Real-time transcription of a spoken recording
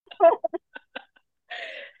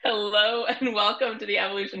Hello and welcome to the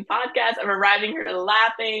Evolution Podcast. I'm arriving here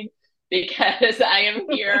laughing because I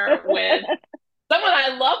am here with someone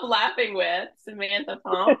I love laughing with, Samantha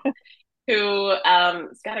Pomp, who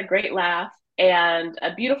has got a great laugh and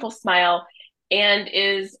a beautiful smile and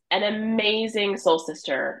is an amazing soul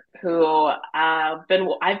sister who I've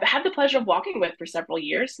had the pleasure of walking with for several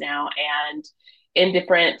years now and in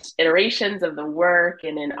different iterations of the work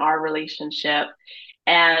and in our relationship.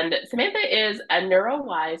 And Samantha is a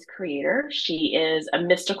Neurowise creator. She is a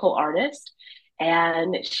mystical artist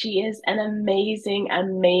and she is an amazing,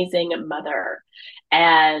 amazing mother.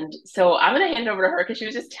 And so I'm going to hand it over to her because she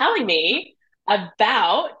was just telling me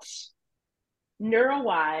about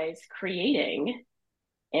Neurowise creating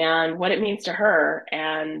and what it means to her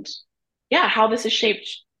and yeah, how this has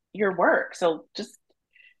shaped your work. So just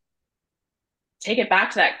take it back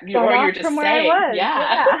to that, Start or you're off just from where I saying, was.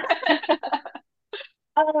 yeah. Yeah.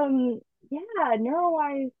 Um, yeah,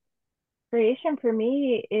 Neurowise creation for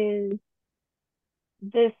me is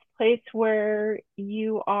this place where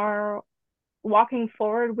you are walking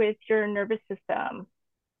forward with your nervous system,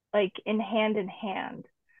 like in hand,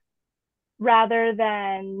 rather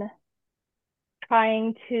than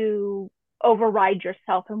trying to override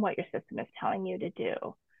yourself and what your system is telling you to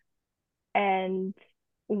do. And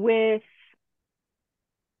with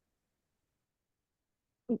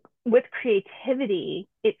with creativity,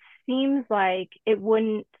 it seems like it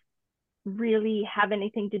wouldn't really have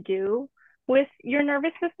anything to do with your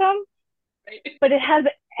nervous system, but it has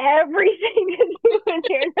everything to do with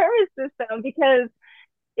your nervous system because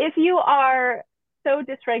if you are so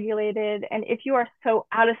dysregulated and if you are so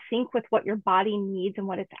out of sync with what your body needs and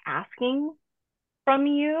what it's asking from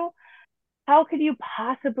you, how could you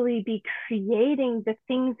possibly be creating the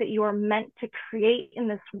things that you are meant to create in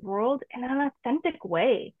this world in an authentic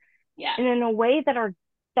way Yeah. and in a way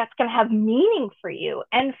that's going to have meaning for you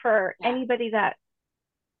and for Yeah. anybody that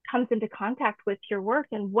comes into contact with your work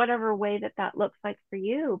in whatever way that looks like for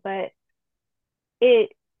you. But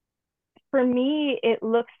it, for me, it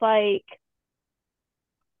looks like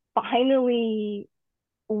finally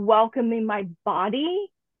welcoming my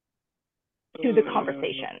body to the Mm,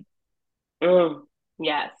 conversation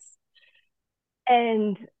yes.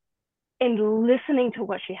 and listening to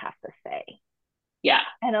what she has to say Yeah.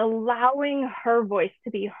 and allowing her voice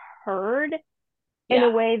to be heard in a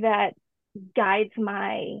Yeah. way that guides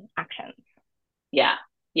my actions. Yeah.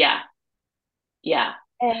 Yeah. Yeah.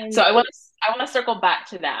 So And I want to circle back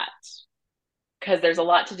to that because there's a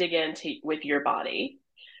lot to dig into with your body.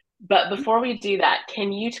 But before we do that,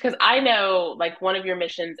 can you, because I know like one of your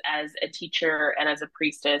missions as a teacher and as a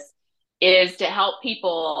priestess is to help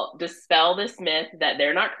people dispel this myth that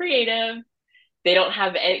they're not creative, they don't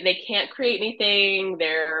have any, they can't create anything,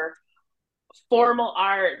 they're formal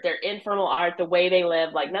art, their informal art, the way they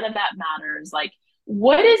live, like none of that matters. Like,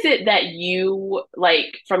 what is it that you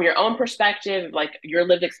like from your own perspective, like your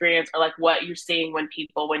lived experience, or like what you're seeing when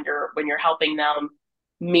people, when you're helping them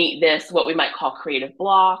meet this, what we might call creative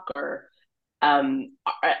block or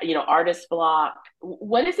artist block?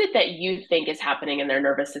 What is it that you think is happening in their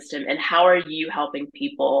nervous system, and how are you helping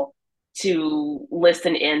people to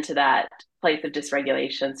listen into that place of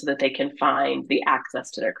dysregulation so that they can find the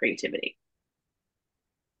access to their creativity?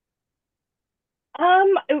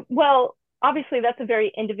 um, well, obviously that's a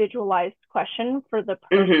very individualized question for the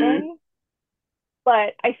Mm-hmm. person,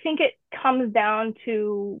 but I think it comes down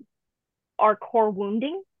to our core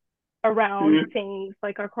wounding around Mm-hmm. things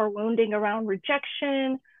like our core wounding around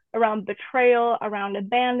rejection, around betrayal, around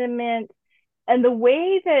abandonment, and the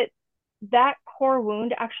way that core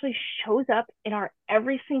wound actually shows up in our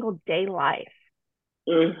every single day life.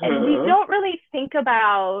 And we Mm-hmm. don't really think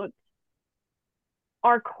about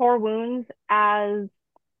our core wounds as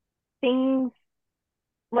things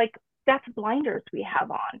like that's blinders we have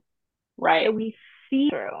on Right. that we see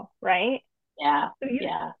through, right? Yeah. So you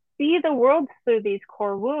Yeah. see the world through these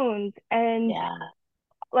core wounds and Yeah.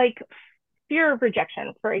 like fear of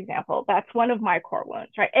rejection, for example, that's one of my core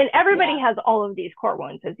wounds, right? And everybody Yeah. has all of these core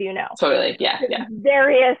wounds, as you know. Totally. Yeah. There's Yeah.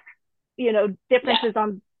 various, Yeah. differences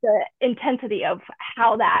on the intensity of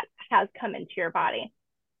how that has come into your body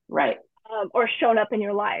Right. or shown up in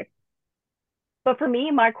your life. But for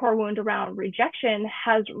me, my core wound around rejection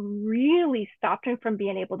has really stopped me from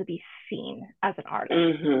being able to be seen as an artist.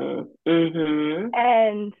 Mm-hmm. Mm-hmm.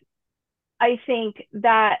 And I think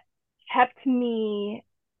that kept me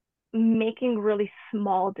making really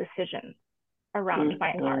small decisions around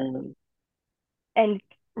my art Mm-hmm. and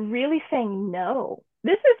really saying no.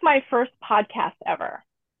 This is my first podcast ever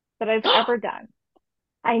that I've ever done.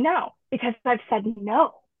 I know because I've said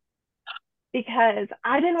no. because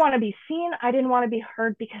I didn't want to be seen. I didn't want to be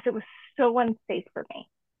heard because it was so unsafe for me.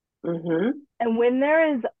 Mm-hmm. And when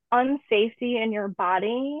there is unsafety in your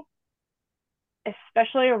body,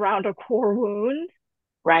 especially around a core wound,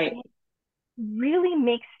 Right. it really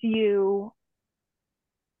makes you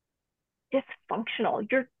dysfunctional.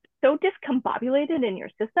 You're so discombobulated in your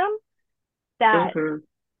system that Mm-hmm.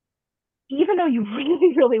 even though you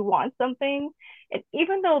really, really want something, and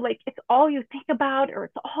even though like it's all you think about or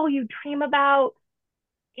it's all you dream about,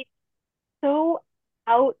 it's so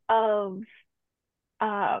out of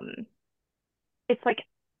um it's like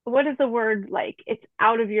what is the word like it's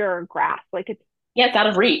out of your grasp. Like it's Yeah, it's out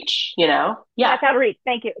of reach, yeah, Yeah. it's out of reach.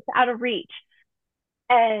 Thank you. It's out of reach.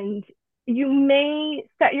 And you may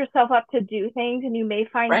set yourself up to do things and you may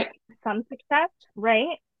find Right. some success,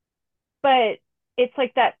 right? But it's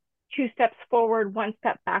like that two steps forward, one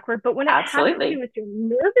step backward. But when it has to do Absolutely. with your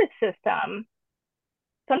nervous system,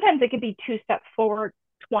 sometimes it could be two steps forward,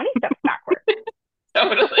 20 steps backward.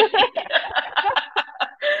 Totally.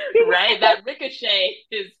 Right. That ricochet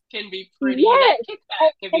can be pretty, that Yes.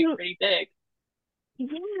 kickback can be And pretty big.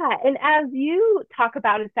 yeah, and as you talk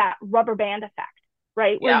about, it's that rubber band effect,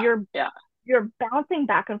 right? Where Yeah. Yeah. you're bouncing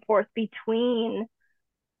back and forth between,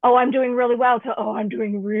 oh, I'm doing really well to, oh, I'm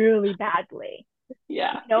doing really badly.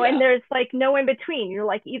 Yeah. And Yeah. there's like no in between. You're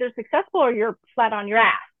like either successful or you're flat on your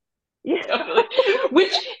ass. Yeah. Totally.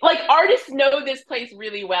 Which like artists know this place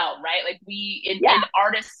really well, right? Like we Yeah. in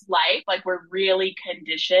artists' life, like we're really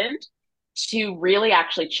conditioned to really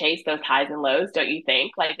actually chase those highs and lows, don't you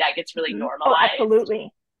think? Like that gets really Mm-hmm. Oh, normalized.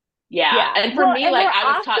 absolutely. Yeah. Yeah. And for Well, me, and like we're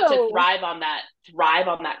I was taught to also, thrive on that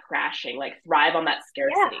crashing, like thrive on that yeah.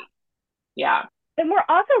 scarcity. Yeah. And we're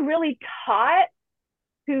also really taught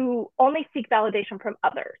to only seek validation from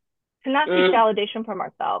others, to not seek Mm, validation from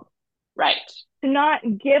ourselves, right. to not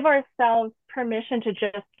give ourselves permission to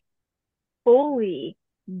just fully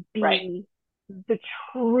Right. be the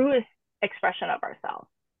truest expression of ourselves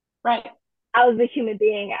Right. as a human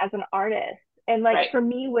being, as an artist. And like Right. for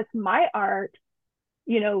me with my art,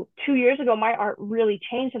 2 years ago, my art really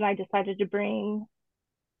changed and I decided to bring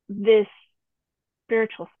this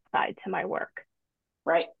spiritual side to my work.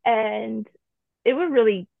 Right. And it would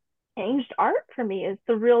really changed art for me is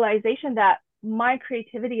the realization that my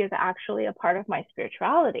creativity is actually a part of my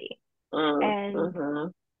spirituality. And Mm-hmm.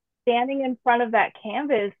 standing in front of that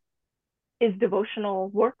canvas is devotional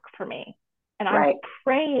work for me. And I'm Right.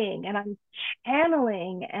 praying and I'm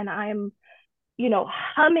channeling and I'm,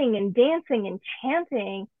 humming and dancing and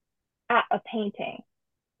chanting at a painting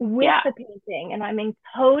with Yeah. the painting. And I'm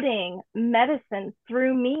encoding medicine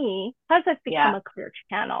through me because I've become Yeah. a clear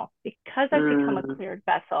channel, because I've become a Mm, cleared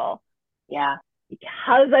vessel, yeah.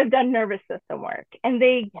 because I've done nervous system work. And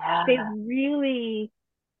they Yeah. really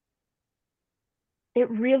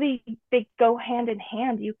they go hand in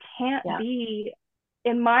hand. You can't Yeah. be,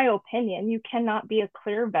 in my opinion, you cannot be a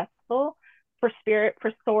clear vessel for spirit,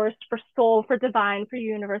 for source, for soul, for divine, for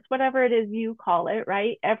universe, whatever it is you call it,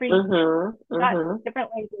 right? Every Mm-hmm. got Mm-hmm.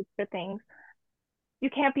 different language for things. You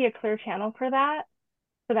can't be a clear channel for that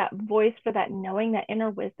voice, for that knowing, that inner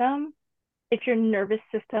wisdom, if your nervous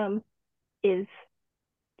system is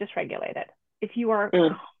dysregulated. If you are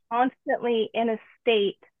Mm, constantly in a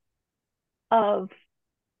state of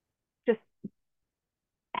just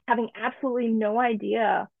having absolutely no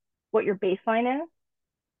idea what your baseline is,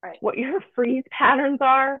 right. what your freeze patterns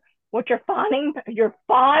are, what your fawning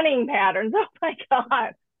patterns. Oh my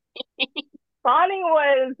God. Fawning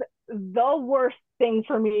was the worst thing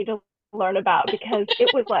for me to learn about because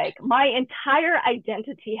it was like my entire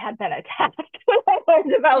identity had been attacked when I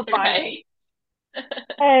learned about fawning.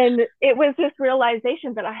 Right. And it was this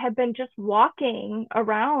realization that I had been just walking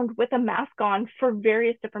around with a mask on for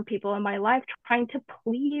various different people in my life, trying to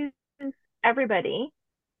please everybody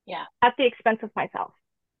Yeah. at the expense of myself.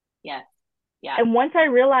 Yes. Yeah. And once I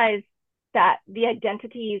realized that the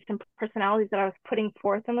identities and personalities that I was putting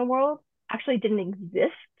forth in the world actually didn't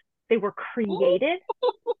exist, they were created.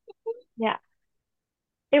 Yeah.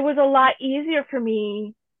 It was a lot easier for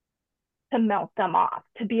me to melt them off,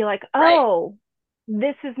 to be like, Right. oh,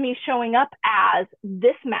 this is me showing up as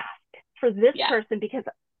this mask for this Yeah. person because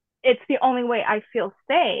it's the only way I feel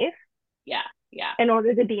safe Yeah. Yeah. in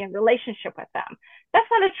order to be in relationship with them. That's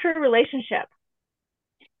not a true relationship.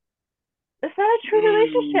 It's not a true Mm,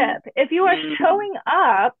 relationship. If you are mm, showing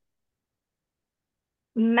up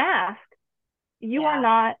masked, you are yeah.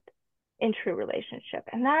 not in true relationship.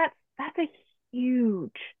 And that's a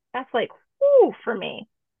huge, that's like, whoo, for me.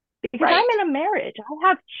 Because Right. I'm in a marriage. I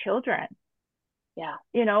have children. Yeah.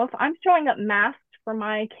 If I'm showing up masked for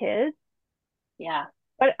my kids, Yeah.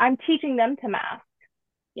 but I'm teaching them to mask.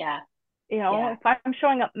 Yeah. If Yeah. I'm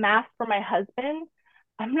showing up masked for my husband,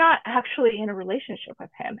 I'm not actually in a relationship with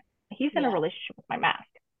him. He's in a Yeah. relationship with my mask.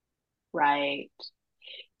 Right.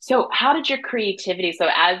 So how did your creativity, so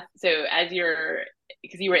as you're,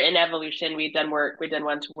 because you were in evolution, we've done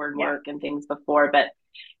one-to-one Yeah. work and things before, but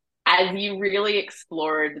as you really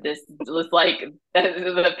explored this like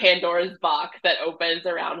the Pandora's box that opens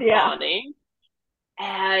around Yeah. fawning.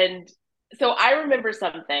 And so I remember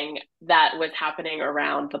something that was happening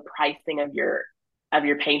around the pricing of your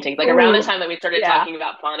paintings, like around the Ooh. time that we started Yeah. talking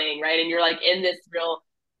about fawning, right? And you're like in this real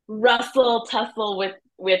rustle tussle with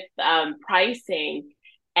pricing,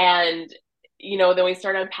 and then we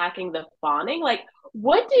started unpacking the fawning. Like,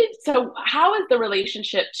 how is the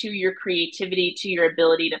relationship to your creativity, to your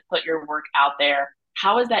ability to put your work out there?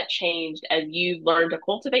 How has that changed as you learned to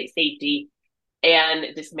cultivate safety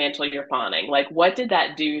and dismantle your fawning? Like, what did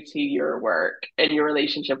that do to your work and your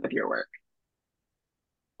relationship with your work?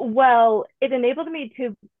 Well, it enabled me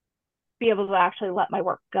to be able to actually let my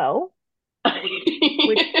work go,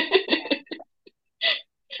 which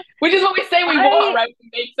Which is what we say we want, I right? We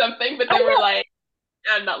make something, but I then we're know like,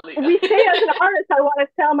 I'm not leaving. we say as an artist I want to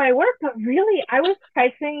sell my work, but really I was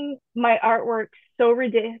pricing my artwork so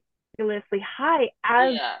ridiculously high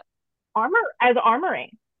Yeah. as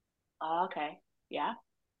armoring, Oh, okay. Yeah.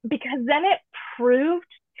 because then it proved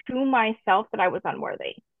to myself that I was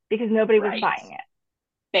unworthy because nobody was Right. buying it.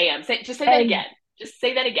 Bam. Just say that And again. Just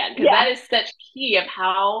say that again, because yeah, that is such key of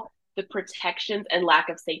how the protections and lack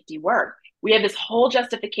of safety work. We have this whole yeah,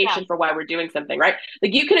 justification for why we're doing something, right?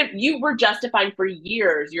 Like you were justifying for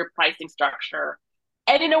years your pricing structure.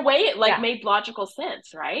 And in a way, it like yeah, made logical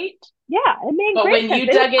sense, right? yeah, it made But great when sense.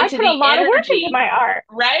 you dug I into put a the lot of work into energy, my art.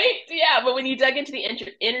 right? Yeah. But when you dug into the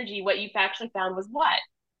energy, what you've actually found was what?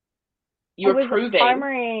 You I were was proving,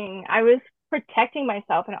 armoring. I was protecting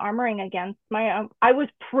myself and armoring against my I was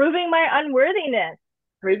proving my unworthiness.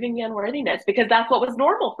 proving the unworthiness because that's what was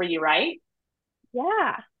normal for you, right?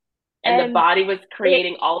 Yeah. And the And body was it,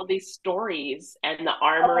 creating all of these stories, and the oh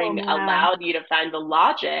armoring man. allowed you to find the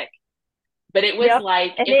logic. But it was Yep.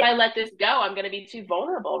 like, And if it, I let this go, I'm going to be too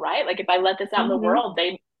vulnerable, right? Like if I let this out in the mm-hmm. world,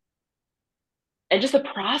 and just the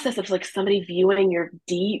process of like somebody viewing your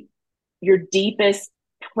deepest,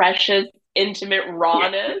 precious, intimate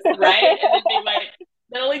rawness, right? And then being like,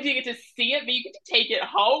 not only do you get to see it, but you get to take it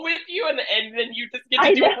home with you, and then you just get to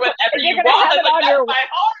I do know. with whatever And you're you going to want. have It's it like, on that's your, my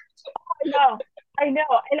heart. I know. I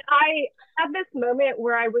know. And I had this moment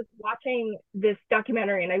where I was watching this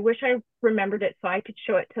documentary and I wish I remembered it so I could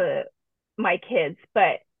show it to my kids,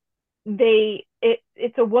 but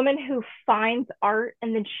it's a woman who finds art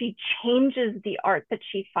and then she changes the art that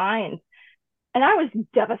she finds. And I was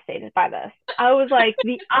devastated by this. I was like,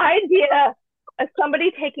 the idea of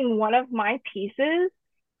somebody taking one of my pieces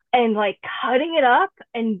and like cutting it up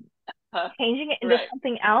and changing it into Right,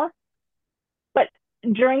 something else. But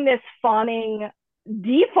during this fawning,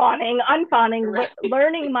 defawning, unfawning, right,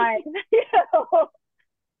 learning my,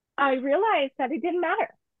 I realized that it didn't matter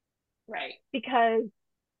right, because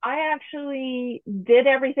I actually did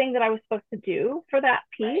everything that I was supposed to do for that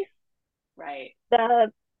right, piece. right,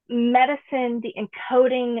 The medicine, the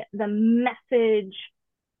encoding, the message,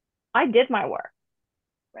 I did my work.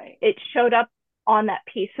 right. It showed up on that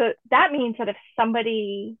piece. So that means that if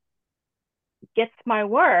somebody gets my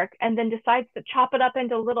work and then decides to chop it up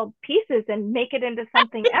into little pieces and make it into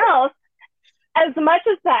something else, as much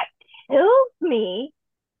as that kills me,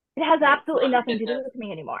 it has Right. It's absolutely not your nothing to do business. with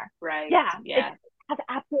me anymore. Right. Yeah, it Yeah. has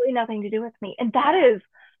absolutely nothing to do with me. And that Yeah. is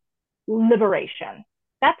liberation.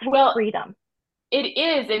 That's Well, freedom. it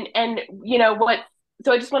is. And you know what?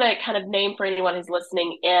 So I just want to kind of name for anyone who's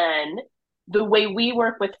listening in, the way we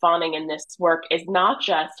work with fawning in this work is not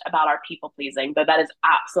just about our people pleasing, but that is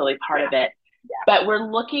absolutely part of Yeah. it. Yeah. But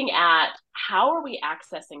we're looking at how are we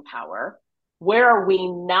accessing power? Where are we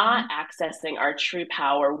not Mm-hmm. accessing our true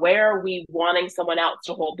power? Where are we wanting someone else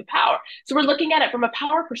to hold the power? So we're looking at it from a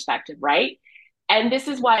power perspective, right? And this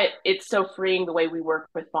is why it's so freeing the way we work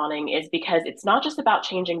with fawning is because it's not just about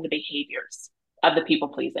changing the behaviors of the people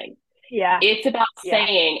pleasing. Yeah. It's about Yeah.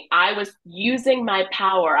 saying, I was using my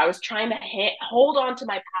power. I was trying to hold on to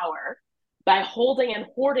my power by holding and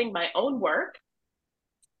hoarding my own work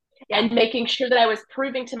Yeah. and making sure that I was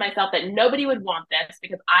proving to myself that nobody would want this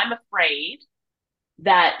because I'm afraid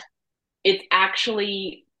that it's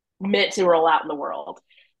actually meant to roll out in the world.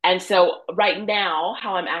 And so, right now,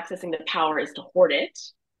 how I'm accessing the power is to hoard it.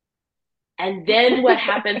 And then what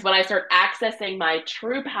happens when I start accessing my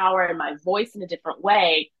true power and my voice in a different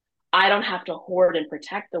way? I don't have to hoard and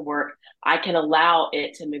protect the work. I can allow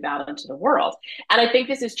it to move out into the world. And I think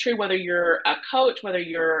this is true whether you're a coach, whether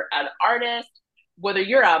you're an artist, whether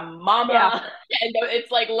you're a Yeah. mama and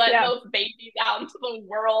it's like letting Yeah. those babies out into the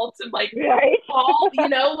world to like Right. fall,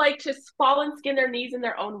 like just fall and skin their knees in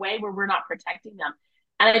their own way where we're not protecting them.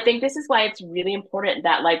 And I think this is why it's really important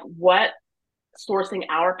that like what sourcing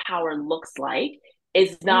our power looks like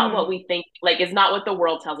is not what Mm, we think, like, is not what the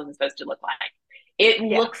world tells us it's supposed to look like. It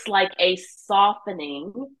yeah. looks like a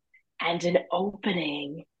softening and an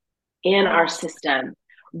opening in our Oh, system,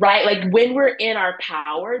 right? Like when we're in our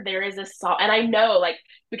power, there is a soft, and I know, like,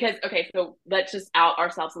 because, okay, so let's just out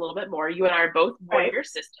ourselves a little bit more. You and I are both right. warrior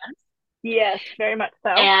systems. Yes, very much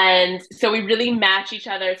so. And so we really match each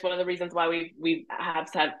other. It's one of the reasons why we have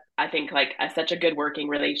had, I think, like such a good working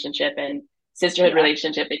relationship and sisterhood Yeah.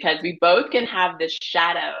 relationship because we both can have this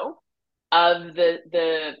shadow of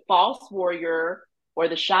the false warrior or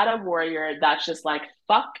the shadow warrior that's just like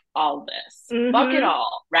fuck all this, fuck it Mm-hmm.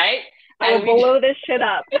 all, right? I will And we blow this shit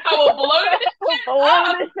up. I will blow this I will shit blow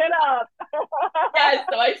up. this shit up. Yes,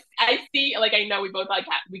 so I see, like, I know we both like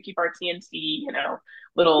we keep our TNT,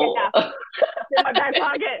 little Yeah. It's in my back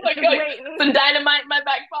pocket, like, just waiting. some dynamite in my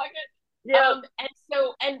back pocket. Yep. And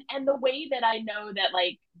so and the way that I know that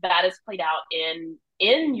like that is played out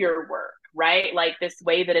in your work, right? Like this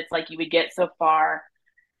way that it's like you would get so far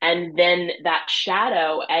and then that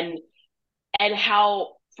shadow and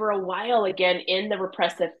how for a while again in the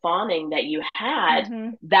repressive fawning that you had, Mm-hmm.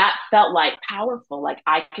 that felt like powerful. Like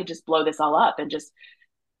I could just blow this all up and just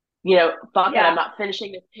fuck it, Yeah. I'm not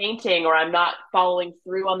finishing this painting or I'm not following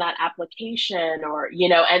through on that application or,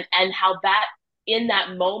 and how that in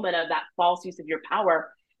that moment of that false use of your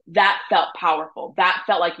power, that felt powerful. That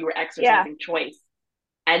felt like you were Yeah. exercising choice.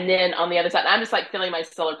 And then on the other side, I'm just like feeling my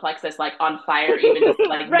solar plexus like on fire, even just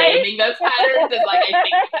like Right? naming those patterns as like I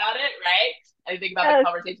think about it, right? I think about the Yes.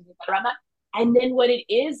 conversations we've had around that. And then what it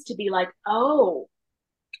is to be like, oh,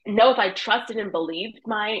 no, if I trusted and believed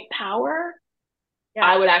my power, Yeah.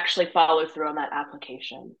 I would actually follow through on that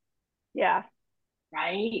application, Yeah.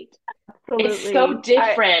 right? It's so Absolutely.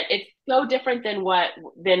 different. It's so different than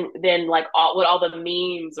than like what all the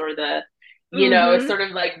memes or the Mm-hmm. sort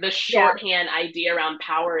of like the Yeah. shorthand idea around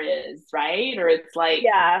power is, right? Or it's like,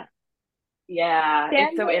 Yeah. yeah,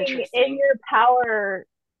 it's so Standing in interesting. your power,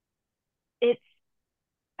 it's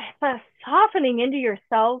a softening into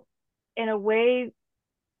yourself in a way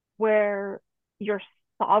where you're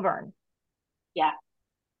sovereign. Yeah.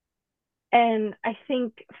 And I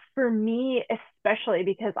think for me, especially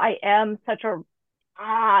because I am such a,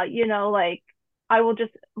 like I will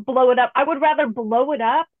just blow it up. I would rather blow it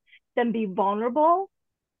up than be vulnerable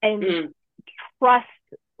and Mm. trust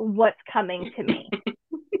what's coming to me.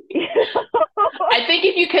 I think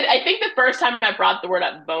if you could, I think the first time I brought the word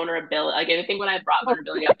up vulnerability, like I think when I brought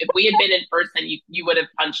vulnerability up, if we had been in person, you would have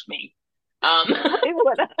punched me. Um, I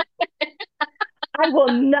would. I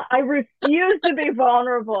will not. I refuse to be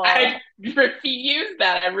vulnerable. I refuse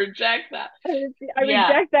that. I reject that. I Yeah.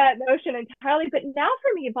 reject that notion entirely. But now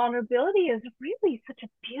for me, vulnerability is really such a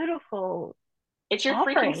beautiful It's your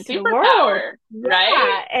freaking offering to the world. superpower, right?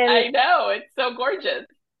 Yeah. And I know. It's so gorgeous.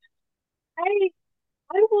 I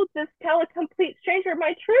I will just tell a complete stranger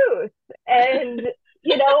my truth. And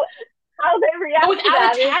you know, how they But react to without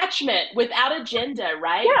that is attachment, without agenda,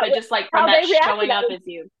 right? yeah, But just like from how that they react to showing that up is as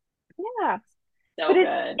you. yeah. But So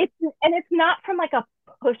good. it's not from like a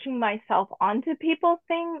pushing myself onto people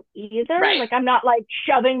thing either. Right. Like I'm not like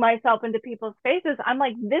shoving myself into people's faces. I'm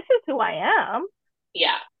like, this is who I am.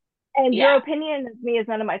 Yeah. And your Yeah. opinion of me is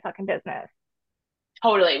none of my fucking business.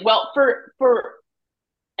 Totally. Well, for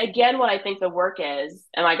again, what I think the work is,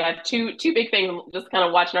 and like I have two big things, just kind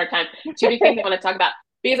of watching our time, two big things I want to talk about.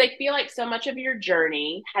 Because I feel like so much of your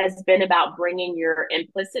journey has been about bringing your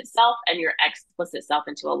implicit self and your explicit self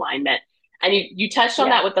into alignment. And you touched on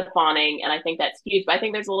Yeah. that with the fawning, and I think that's huge. But I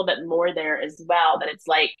think there's a little bit more there as well. That it's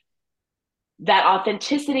like that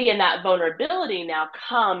authenticity and that vulnerability now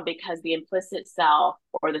come because the implicit self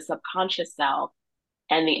or the subconscious self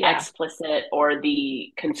and the Yeah. explicit or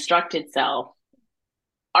the constructed self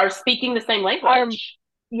are speaking the same Are language.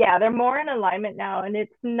 yeah, they're more in alignment now. And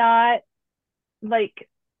it's not like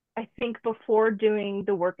I think before doing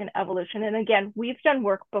the work in evolution, and again, we've done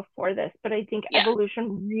work before this, but I think Yeah.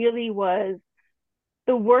 evolution really was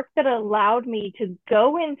the work that allowed me to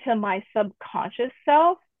go into my subconscious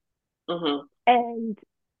self Mm-hmm. and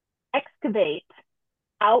excavate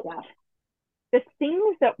out Yeah. the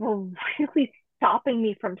things that were really stopping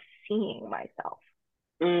me from seeing myself.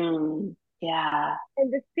 Yeah.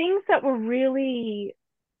 And the things that were really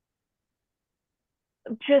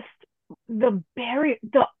just the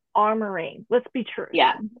armoring, let's be true,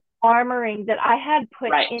 Yeah. armoring that I had put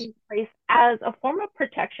Right. in place as a form of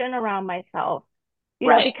protection around myself,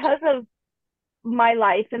 Right. because of my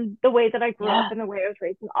life and the way that I grew up Yeah. and the way I was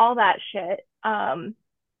raised and all that shit.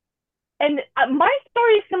 And my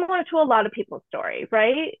story is similar to a lot of people's story,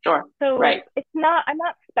 right? Sure. Right. So I'm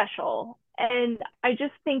not special. And I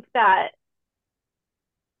just think that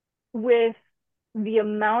with the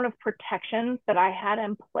amount of protections that I had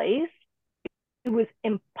in place, it was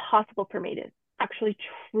impossible for me to actually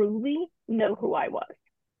truly know who I was.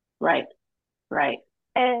 Right. Right.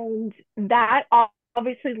 And that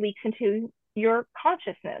obviously leaks into your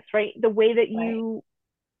consciousness, right? The way that Right. you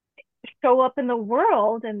show up in the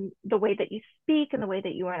world and the way that you speak and the way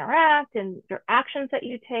that you interact and your actions that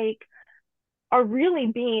you take are really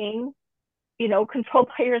being, controlled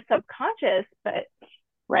by your subconscious. But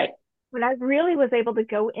Right. when I really was able to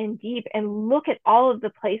go in deep and look at all of the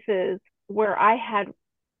places where I had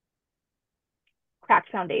cracked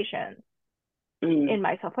foundations Mm. in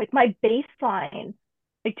myself, like my baseline,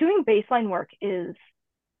 like doing baseline work is,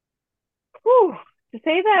 whew, to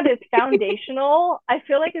say that is foundational, I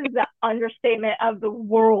feel like is the understatement of the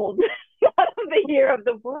world, not of the year, of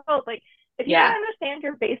the world. Like if you Yeah. don't understand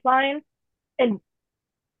your baseline and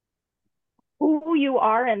who you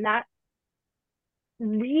are in that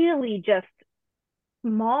really just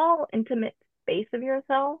small, intimate space of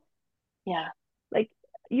yourself, Yeah. like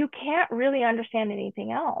you can't really understand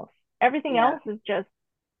anything else. Everything Yeah. else is just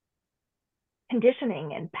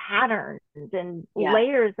conditioning and patterns and Yeah.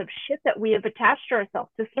 layers of shit that we have attached to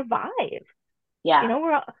ourselves to survive. You Yeah.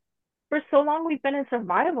 know, for so long we've been in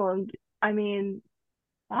survival, and I mean,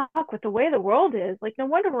 fuck, with the way the world is, like no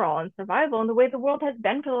wonder we're all in survival, and the way the world has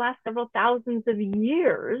been for the last several thousands of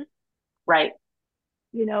years. Right.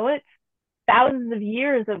 It's thousands of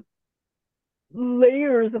years of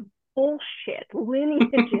layers of bullshit,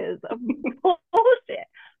 lineages of bullshit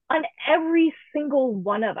on every single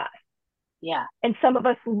one of us. Yeah. And some of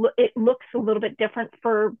us, it looks a little bit different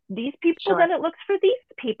for these people than Sure. it looks for these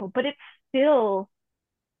people, but it's still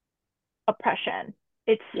oppression.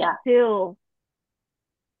 It's Yeah. still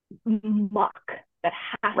muck that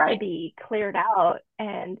has to Right. be cleared out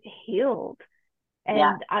and healed.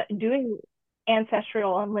 Yeah. And doing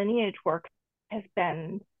ancestral and lineage work has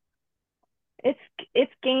been, it's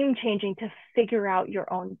it's game changing to figure out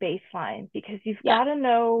your own baseline, because you've Yeah. got to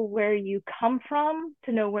know where you come from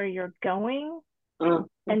to know where you're going, Mm.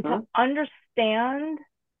 and to Mm-hmm. understand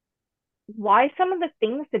why some of the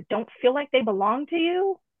things that don't feel like they belong to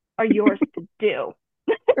you are yours to do.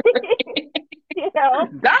 you know,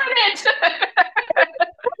 Darn it!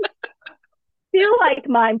 feel like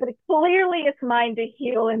mine, but clearly it's mine to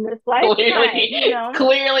heal in this lifetime, Clearly,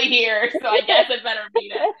 clearly here. So I guess I better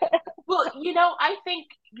meet it. Well, I think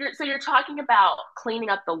you're talking about cleaning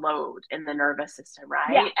up the load in the nervous system,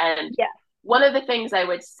 Yeah, right? And yeah, one of the things I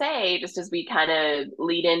would say, just as we kind of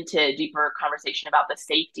lead into deeper conversation about the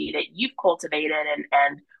safety that you've cultivated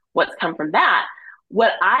and what's come from that,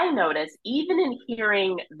 what I notice, even in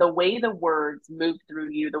hearing the way the words move through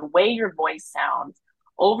you, the way your voice sounds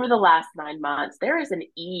over the last 9 months, there is an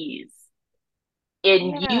ease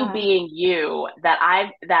in you yeah. being you that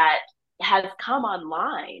has come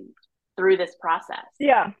online through this process.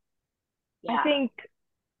 Yeah, I Yeah. think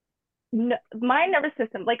my nervous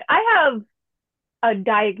system, like I have a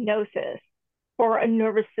diagnosis for a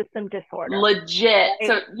nervous system disorder, Legit. right?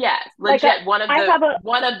 So yes, Like legit. One of I the have a,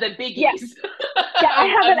 one of the yeah, biggies yeah, I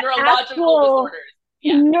have of an neurological actual disorders.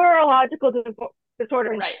 Yeah. neurological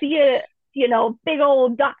disorder and Right. see a, big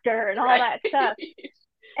old doctor and all Right. that stuff.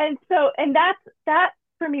 And so, and that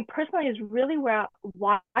for me personally is really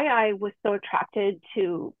why I was so attracted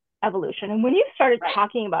to evolution. And when you started Right.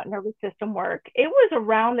 talking about nervous system work, it was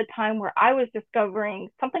around the time where I was discovering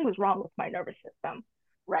something was wrong with my nervous system.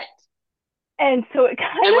 Right. And so it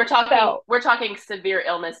kind And of felt, we're talking severe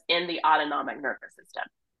illness in the autonomic nervous system,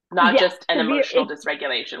 not yes, just an severe. emotional It's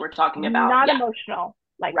dysregulation. We're talking about, not yeah, emotional,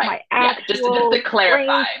 like right. my Yeah. Just to actual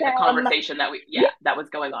clarify the brainstem. conversation Yeah, that was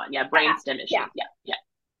going on. Yeah, yeah, brainstem yeah. issues. Yeah, yeah,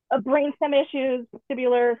 Brainstem issues,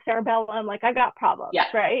 vestibular, cerebellum, like I got problems, yeah.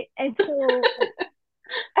 right? And so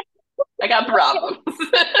I got problems.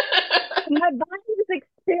 my body is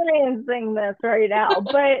experiencing this right now.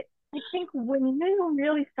 But I think when you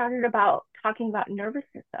really started about talking about nervous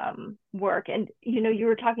system work, and you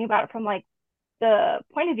were talking about it from like the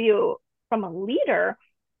point of view from a leader,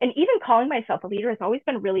 and even calling myself a leader has always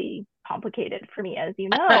been really complicated for me, as you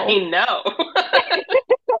know, I know.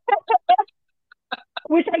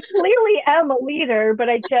 which I clearly am a leader, but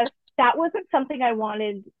that wasn't something I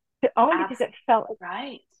wanted to own because Abs- it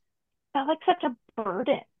right. felt like such a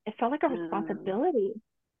burden. It felt like a Mm, responsibility.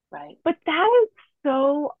 right. But that is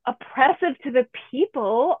so oppressive to the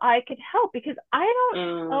people I could help, because I don't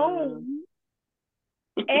Mm. own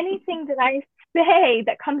anything that I say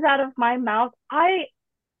that comes out of my mouth, I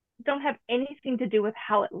don't have anything to do with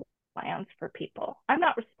how it lands for people. I'm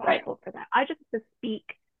not Right. responsible for that. I just have to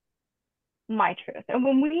speak my truth. And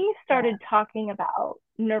when we Yeah. started talking about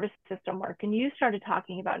nervous system work and you started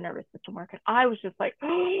talking about nervous system work, and I was just like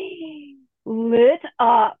lit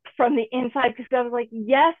up from the inside because I was like,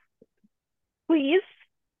 yes, please,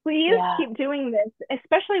 please Yeah. keep doing this,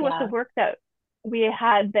 especially with the Yeah. work that we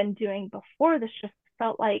had been doing before. This just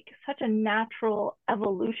felt like such a natural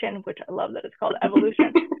evolution, which I love that it's called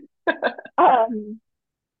evolution, um,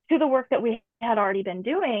 to the work that we had already been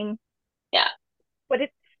doing. Yeah. But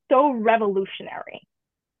it's so revolutionary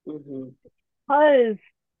Hmm. because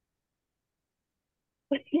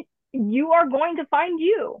you are going to find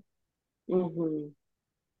you Hmm.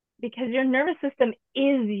 because your nervous system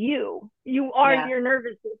is you. You are Yeah. your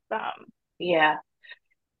nervous system. Yeah.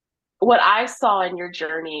 What I saw in your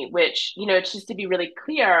journey, which, just to be really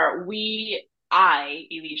clear,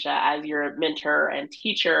 Alicia, as your mentor and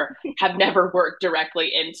teacher, have never worked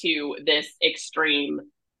directly into this extreme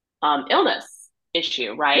illness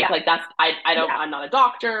issue, right? Yeah, Like I don't, yeah, I'm not a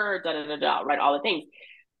doctor, da da da da, right? All the things.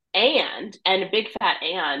 And a big fat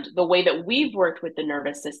and the way that we've worked with the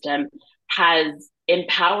nervous system has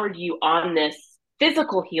empowered you on this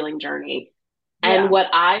physical healing journey. And yeah, what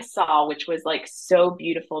I saw, which was like so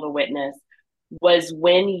beautiful to witness, was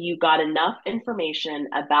when you got enough information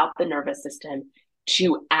about the nervous system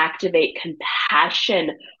to activate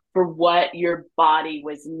compassion for what your body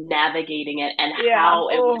was navigating it and yeah. how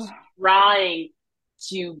it Oh, was trying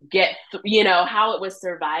to how it was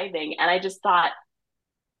surviving. And I just thought,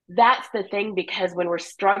 that's the thing, because when we're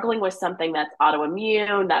struggling with something that's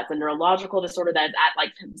autoimmune, that's a neurological disorder, that's at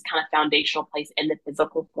like this kind of foundational place in the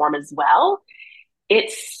physical form as well,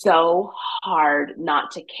 it's so hard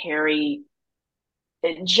not to carry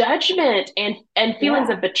judgment and feelings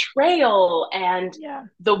yeah, of betrayal and yeah.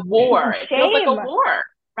 the war. It feels like a Shame. war,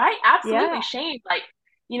 right? Yeah, Absolutely. Shame. Like,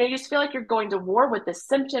 you just feel like you're going to war with the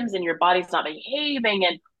symptoms and your body's not behaving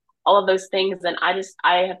and all of those things. And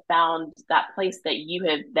I have found that place that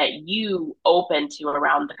you open to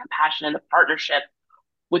around the compassion and the partnership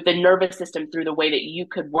with the nervous system through the way that you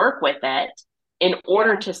could work with it in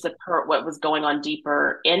order yeah, to support what was going on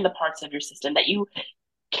deeper in the parts of your system that you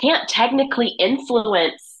can't technically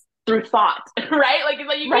influence through thought, right? Like it's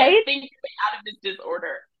like you can't right? think your way out of this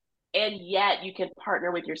disorder. And yet you can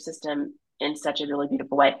partner with your system in such a really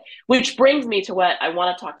beautiful way. Which brings me to what I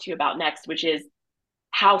want to talk to you about next, which is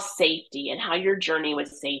how safety and how your journey with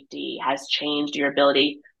safety has changed your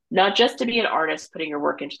ability not just to be an artist putting your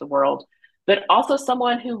work into the world, but also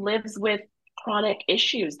someone who lives with chronic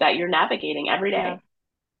issues that you're navigating every Yeah. day.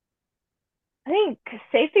 I think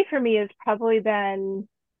safety for me has probably been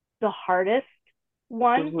the hardest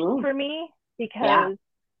one Mm-hmm. for me Yeah. because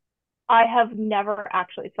I have never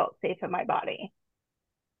actually felt safe in my body.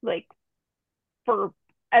 Like for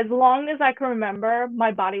as long as I can remember,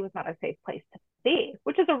 my body was not a safe place to be,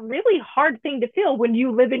 which is a really hard thing to feel when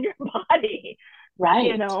you live in your body, you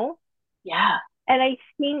Right. know? Yeah. And I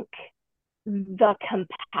think the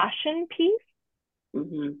compassion piece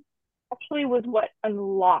Mm-hmm. actually was what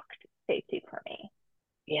unlocked safety for me.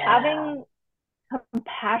 Yeah. Having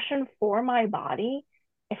compassion for my body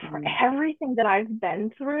and for Mm-hmm. everything that I've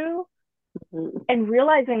been through Mm-hmm. and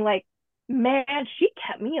realizing like, man, she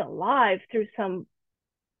kept me alive through some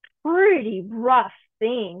pretty rough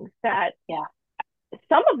things that Yeah.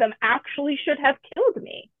 some of them actually should have killed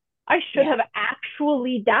me. I should Yeah. have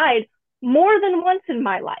actually died more than once in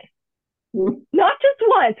my life. Mhm. Not just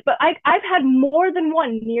once, but I've had more than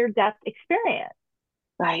one near death experience.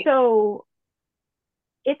 Right. So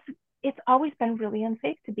it's it's always been really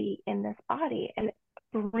unsafe to be in this body, and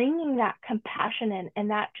bringing that compassion in and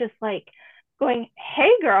that just like going,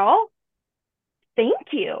 hey girl,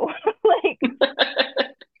 thank you. Like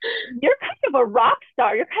you're kind of a rock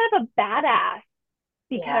star, you're kind of a badass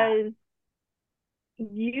Yeah. because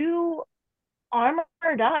you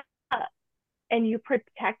armored up and you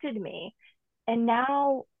protected me, and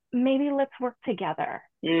now maybe let's work together.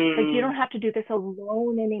 Like you Mm. don't have to do this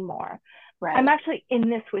alone anymore. I'm Right. actually in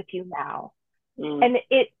this with you now. Mm. And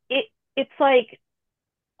it's like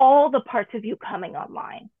all the parts of you coming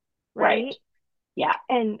online, Right. right? Yeah.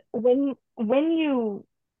 And when you,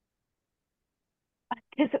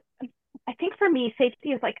 because I think for me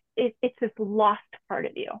safety is like it's this lost part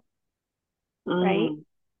of you, right? Mm.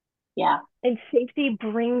 Yeah. And safety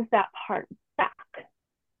brings that part back.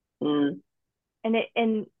 Mm.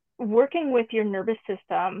 And working with your nervous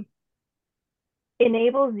system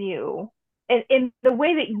enables you in the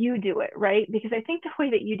way that you do it, right? Because I think the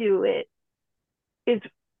way that you do it is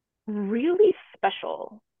really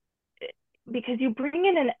special. because you bring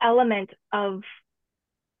in an element of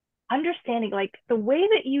understanding, like the way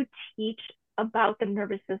that you teach about the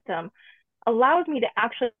nervous system allows me to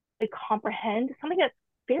actually comprehend something that's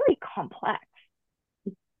very complex.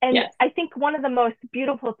 And Yes. I think one of the most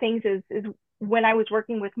beautiful things is when I was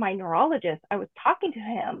working with my neurologist, I was talking to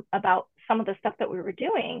him about some of the stuff that we were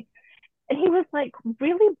doing. And he was like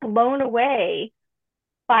really blown away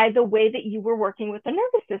by the way that you were working with the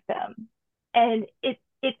nervous system. And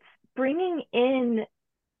it's bringing in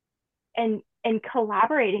and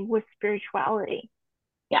collaborating with spirituality.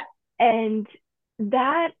 Yeah. And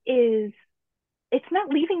that is, it's not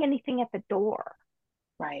leaving anything at the door.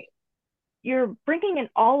 Right. You're bringing in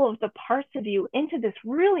all of the parts of you into this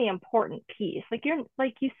really important piece. Like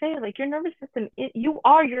like you say, like your nervous system, you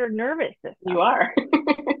are your nervous You system. are.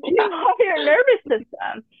 You are your nervous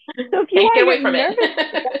system. So if you Can't are get your away from it. nervous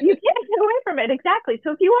system, you can't get away from it. Exactly.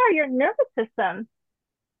 So if you are your nervous system,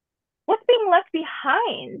 what's being left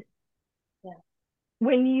behind Yeah.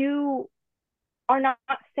 when you are not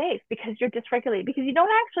safe because you're dysregulated, because you don't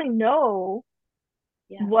actually know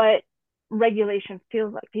Yeah. what regulation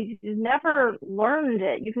feels like. You've never learned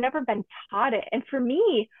it. You've never been taught it. And for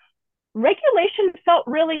me, regulation felt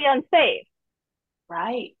really unsafe.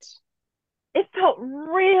 Right. It felt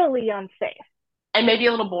really unsafe. And maybe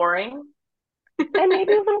a little boring. And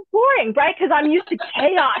maybe a little boring, right? Because I'm used to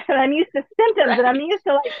chaos and I'm used to symptoms and I'm Right. used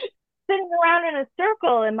to like sitting around in a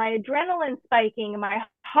circle and my adrenaline spiking and my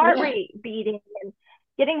heart Yeah. rate beating and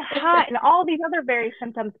getting hot and all these other various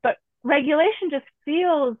symptoms. But regulation just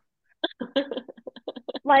feels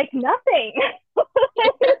like nothing.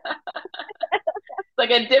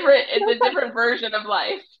 It's a different version of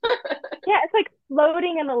life. Yeah, it's like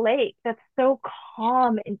floating in a lake that's so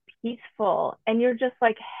calm and peaceful, and you're just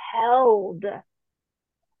like held.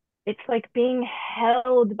 It's like being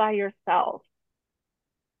held by yourself.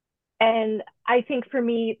 And I think for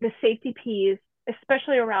me, the safety piece,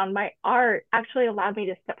 especially around my art, actually allowed me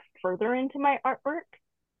to step further into my artwork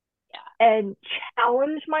and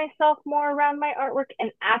challenge myself more around my artwork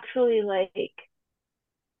and actually like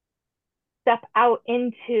step out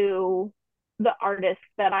into the artist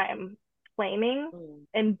that I'm claiming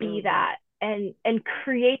and be Mm-hmm. that and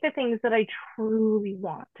create the things that I truly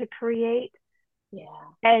want to create Yeah.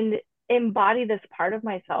 and embody this part of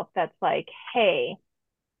myself that's like, hey,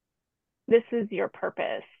 this is your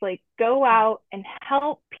purpose. Like go out and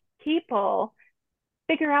help people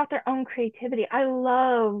figure out their own creativity. I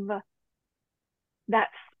love that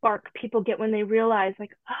spark people get when they realize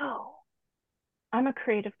like, oh, I'm a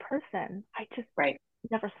creative person. I just Right.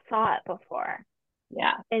 never saw it before.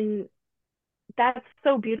 Yeah. And that's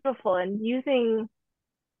so beautiful, and using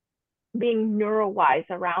being neurowise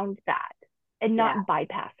around that and not Yeah.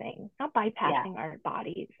 bypassing, not Yeah. bypassing our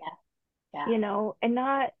bodies, Yeah. Yeah. you know, and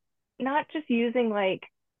not just using like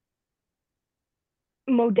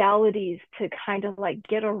modalities to kind of like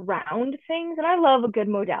get around things. And I love a good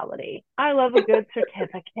modality. I love a good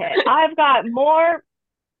certificate. I've got more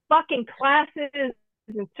fucking classes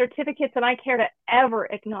and certificates than I care to ever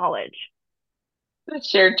acknowledge. It's a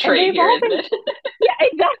shared And trait they've here, all isn't been, it? yeah,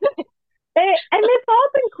 exactly. And they've all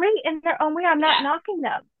been great in their own way. I'm not Yeah. knocking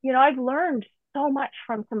them. You know, I've learned so much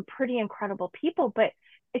from some pretty incredible people, but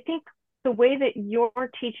I think the way that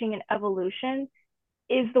you're teaching an evolution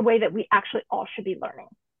is the way that we actually all should be learning.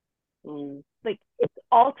 Mm. Like it's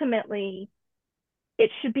ultimately,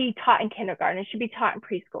 it should be taught in kindergarten. It should be taught in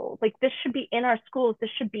preschool. Like this should be in our schools. This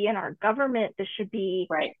should be in our government. This should be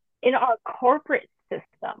Right. in our corporate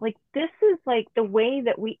system. Like this is like the way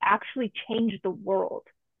that we actually change the world.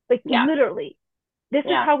 Like Yeah. literally, this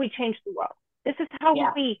is Yeah. how we change the world. This is how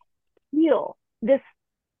Yeah. we heal this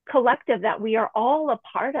collective that we are all a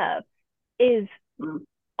part of, is Mm.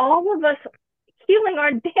 all of us healing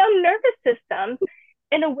our damn nervous systems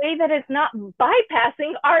in a way that is not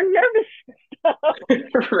bypassing our nervous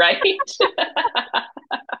system. Right.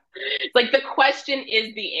 It's like the question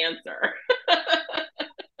is the answer.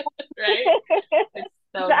 Right? It's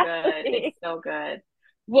so good. It's Exactly. so good.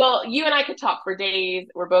 Well, you and I could talk for days.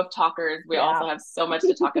 We're both talkers. We Yeah. also have so much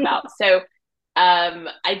to talk about. So,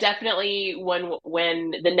 I definitely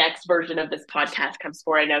when the next version of this podcast comes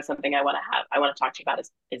forward, I know something I want to talk to you about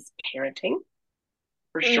is parenting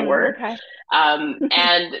for sure. Okay.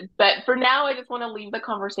 But for now, I just want to leave the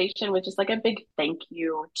conversation with just like a big thank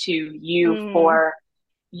you to you Mm, for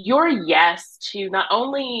your yes to not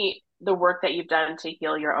only the work that you've done to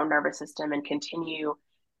heal your own nervous system and continue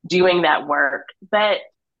doing that work, but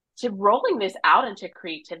to rolling this out into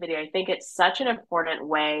creativity. I think it's such an important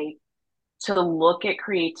way to look at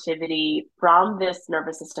creativity from this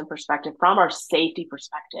nervous system perspective, from our safety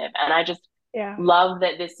perspective. And I just Yeah. love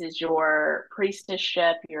that this is your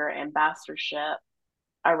priestessship, your ambassadorship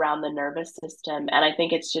around the nervous system. And I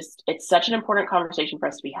think it's such an important conversation for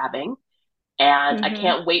us to be having. And I Mm-hmm.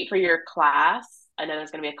 can't wait for your class. I know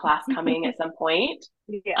there's going to be a class coming at some point.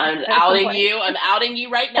 Yeah, I'm at some outing point. you. I'm outing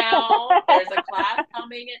you right now. There's a class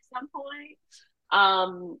coming at some point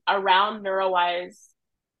around Neurowise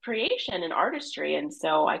creation and artistry. And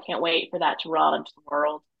so I can't wait for that to roll out into the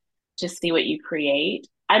world to see what you create.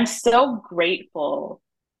 I'm so grateful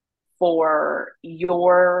for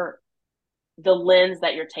the lens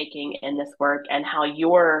that you're taking in this work and how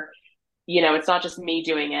it's not just me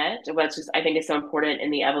doing it. What's just I think is so important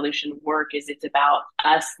in the evolution work is it's about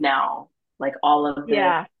us now, like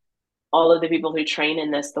Yeah. all of the people who train in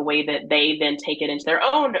this, the way that they then take it into their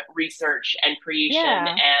own research and creation Yeah.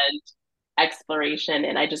 and exploration.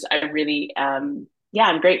 And I really, yeah,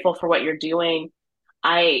 I'm grateful for what you're doing.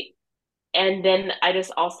 I, and then I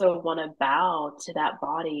just also want to bow to that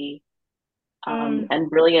body, Mm. and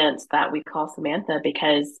brilliance that we call Samantha,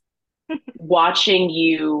 because watching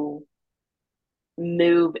you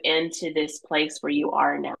move into this place where you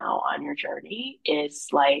are now on your journey is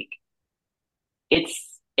like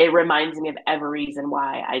it reminds me of every reason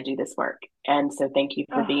why I do this work. And so thank you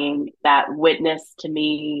for Oh, being that witness to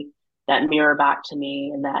me, that mirror back to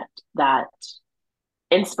me, and that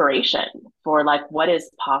inspiration for like what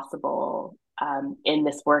is possible in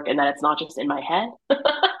this work, and that it's not just in my head, and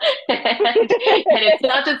it's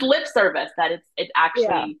not just lip service. That it yeah.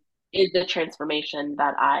 actually is the transformation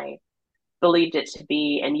that I believed it to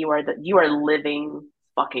be, and you are living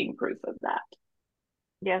fucking proof of that.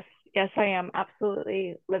 Yes. Yes, I am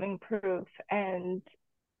absolutely living proof. And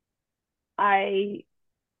I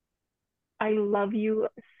I love you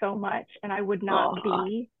so much. And I would not Aw.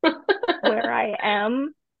 be where I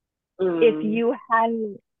am if Mm, you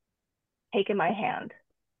hadn't taken my hand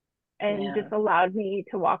and yeah. just allowed me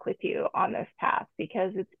to walk with you on this path,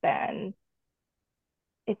 because it's been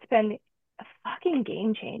fucking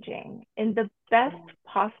game changing in the best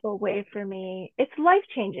possible way for me. It's life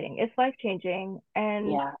changing. It's life changing.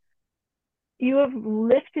 And Yeah. you have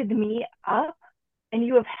lifted me up and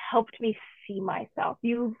you have helped me see myself.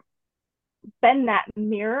 You've been that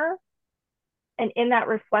mirror. And in that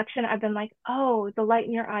reflection, I've been like, oh, the light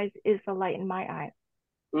in your eyes is the light in my eyes.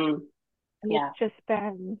 Mm, And it's yeah. just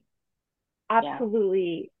been Yeah.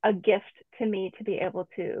 absolutely a gift to me to be able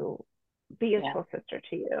to be a Yeah. soul sister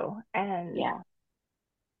to you and Yeah.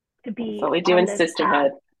 to That's be what we do on in this path.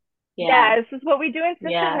 sisterhood. Yeah. Yeah, this is what we do in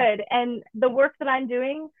Yeah. sisterhood. And the work that I'm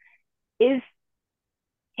doing is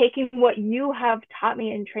taking what you have taught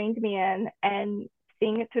me and trained me in and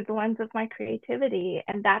seeing it through the lens of my creativity.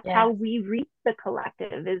 And that's how Yes. we reach the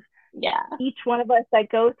collective, is Yeah. each one of us that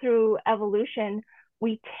go through evolution,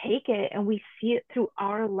 we take it and we see it through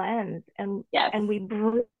our lens, Yes. and we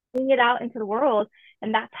bring it out into the world.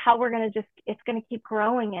 And that's how we're going to just, it's going to keep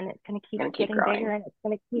growing and it's going to keep Gonna keep getting bigger growing. and it's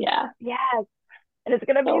going to keep, Yeah. yes, and it's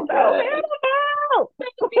going to be So so good.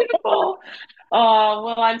 beautiful. Beautiful. Oh,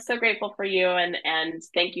 well, I'm so grateful for you, and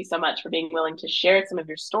thank you so much for being willing to share some of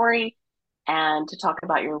your story and to talk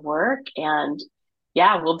about your work. And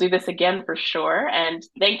yeah, we'll do this again for sure. And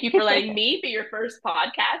thank you for letting me be your first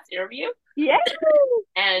podcast interview. Yes.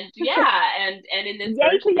 And yeah, and in this Yay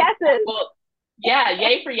to version, yeses. well, yeah,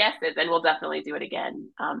 yay for yeses, and we'll definitely do it again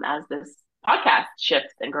as this podcast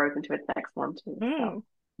shifts and grows into its next form too. So Mm.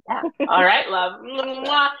 yeah, all right, love.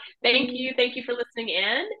 Mwah. Thank you for listening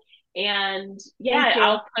in, and Thank yeah, you.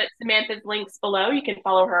 I'll put Samantha's links below. You can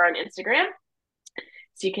follow her on Instagram,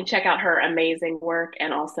 so you can check out her amazing work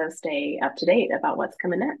and also stay up to date about what's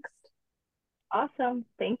coming next. Awesome.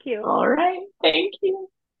 Thank you. All right, thank you.